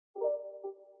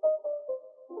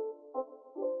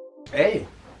Hey,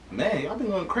 man, y'all been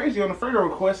going crazy on the Fredo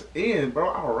request, and bro,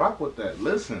 I'll rock with that.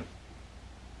 Listen,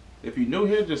 if you're new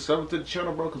here, just sub to the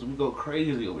channel, bro, because we go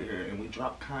crazy over here, and we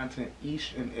drop content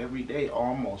each and every day,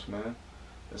 almost, man.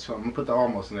 That's why I'm gonna put the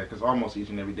almost in there, because almost each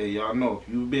and every day, y'all know. If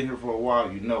you've been here for a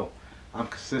while, you know I'm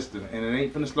consistent, and it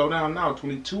ain't finna slow down now.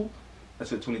 22, I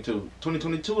said 22.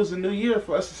 2022 is a new year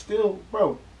for us to still,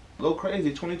 bro, go crazy.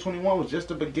 2021 was just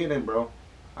the beginning, bro.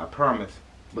 I promise.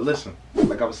 But listen,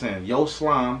 like I was saying, yo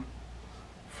slime,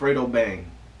 Fredo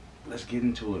Bang. Let's get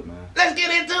into it, man. Let's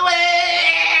get into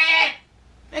it!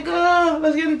 Nigga,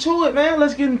 let's get into it, man.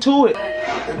 Let's get into it.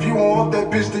 If you want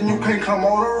that bitch, then you can't come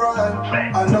on a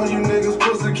ride. I know you niggas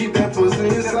pussy, keep that pussy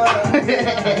inside.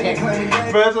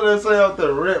 Bro, that's what I say off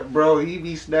the rip, bro. He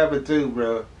be snapping too,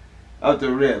 bro. Off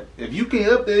the rip. If you can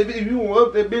up that, if you want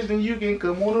up that bitch, then you can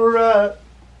come on a ride.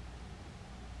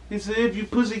 He said, if you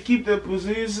pussy, keep that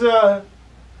pussy inside.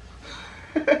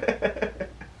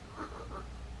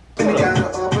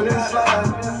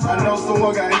 I know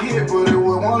someone got hit, but it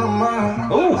was one of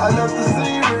mine. Ooh. I left the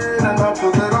scene and I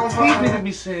put that on fire. These niggas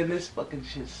be saying this fucking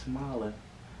shit smiling.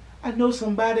 I know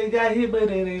somebody got hit, but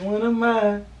it ain't one of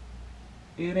mine.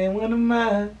 It ain't one of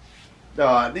mine.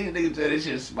 Dawg, these niggas say this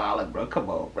shit smiling, bro. Come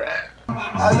on, bro.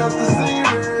 I left the scene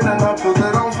and I put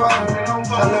that on fire.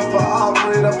 I left for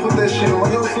operate, I put that shit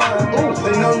on your slide. Ooh.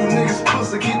 They know you niggas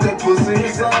pussy, keep that pussy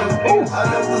inside. Ooh. I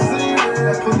left the scene and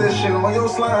I put that shit on your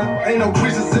slide. Ain't no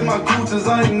creases in my Gucci's,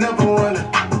 I ain't never running.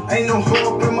 Ain't no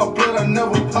hope in my blood, I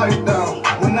never pipe down.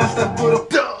 When I step foot up,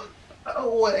 dog.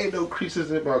 Oh, what? Ain't no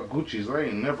creases in my Gucci's, I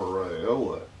ain't never running. Oh,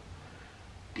 what?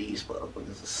 These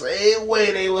motherfuckers the same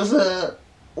way they was,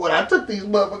 when I took these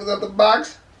motherfuckers out the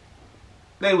box.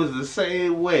 They was the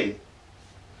same way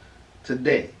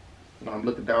today when I'm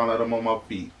looking down at them on my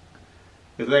feet.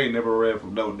 Cause they ain't never ran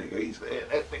from no nigga. He said,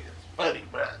 that nigga's funny,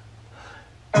 bro.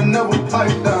 I never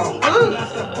pipe down. When I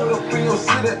step foot up in your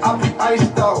city, I be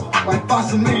iced out. Like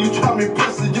bossing me, you try me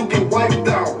pussy, you get wiped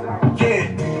out.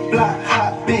 Yeah, black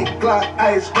hot, big Glock,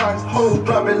 ice rocks, hoes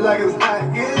drop it like it's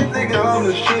hot. Yeah, nigga, I'm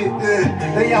the shit,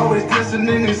 yeah. They always dissing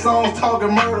in these songs,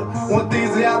 talking murder. One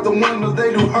these out the windows,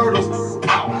 they do hurdles.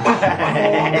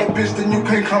 That bitch, then you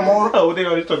can't come on. Oh, they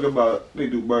always talking about they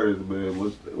do murders, man.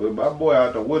 With my boy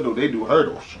out the window, they do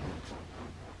hurdles.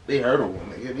 They hurdle,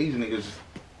 nigga. These niggas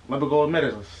never go in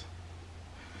medicines.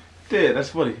 Yeah, that's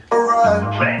funny.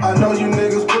 Alright, I know you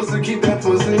niggas pussy, keep that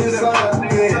pussy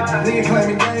inside. Yeah, nigga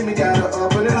claiming game, he got it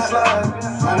up and then slide.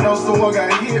 I know someone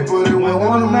got hit, but it was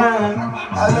one of mine.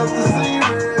 I left the scene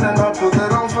red and I put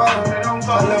that on fire.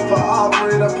 I left for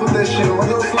operate, I put that shit on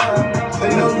your slide. They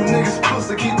know you niggas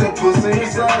pussy, keep that pussy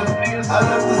inside. I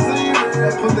left the scene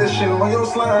red, put that shit on your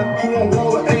slide. Who on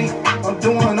wall 8? I'm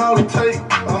doing all it take.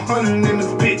 100 in this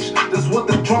bitch, that's what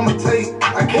the drummer take.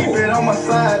 I keep it on my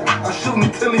side, I shoot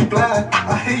until he blind.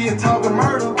 I hear you talking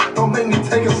murder, don't make me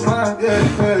take a slide.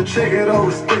 Yeah, check it out,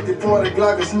 respect it for the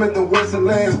Glock and Smith and Wesson.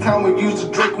 Last time we used to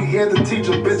drink, we had to teach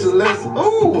a bitch a lesson.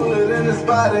 Ooh, bullet in his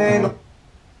body ain't no.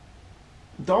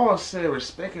 Dawg said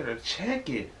respect it or check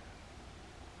it.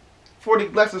 40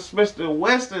 glasses Smith and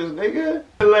Westons, nigga.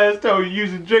 The last time we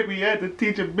used to drink, we had to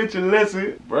teach a bitch a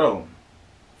lesson. Bro,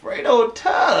 Fredo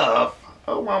tough.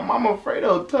 Oh, my mama,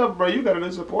 Fredo tough, bro. You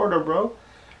gotta support her, bro.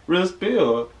 Real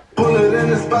spill. Bullet in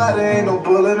his body, ain't no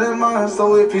bullet in mine.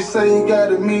 So if you say you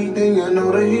got it me, then you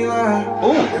know that he lying.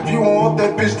 If you want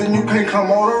that bitch, then you can't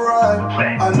come on a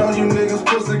ride. I know you niggas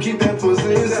pussy, keep that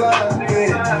pussy inside.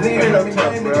 Yeah, nigga, let me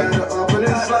game, you got it up and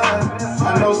inside.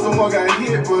 I know someone got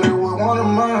hit, but it was one of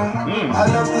mine. I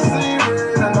left the scene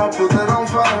red and I put that on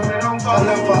fire. I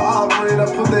left for operate,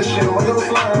 I put that shit on your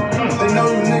slide. They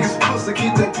know you niggas pussy,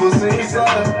 keep that pussy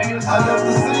inside. I left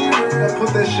the scene red, I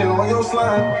put that shit on your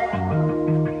slide.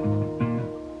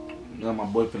 My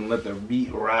boyfriend let the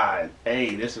beat ride.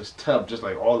 Hey, this is tough, just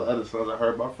like all the other songs I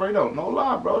heard about Fredo. No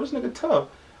lie, bro, this nigga tough.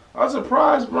 I was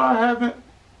surprised, bro. I haven't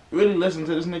really listened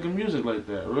to this nigga music like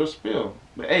that. Real spill.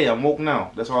 But hey, I'm woke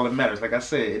now. That's all that matters. Like I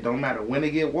said, it don't matter when they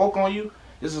get woke on you.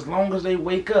 Just as long as they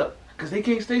wake up, cause they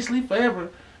can't stay asleep forever.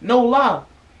 No lie.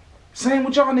 Same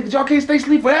with y'all niggas. Y'all can't stay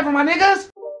asleep forever, my niggas.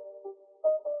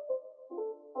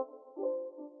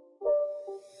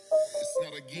 It's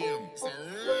not a game. It's a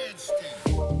rich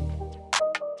thing.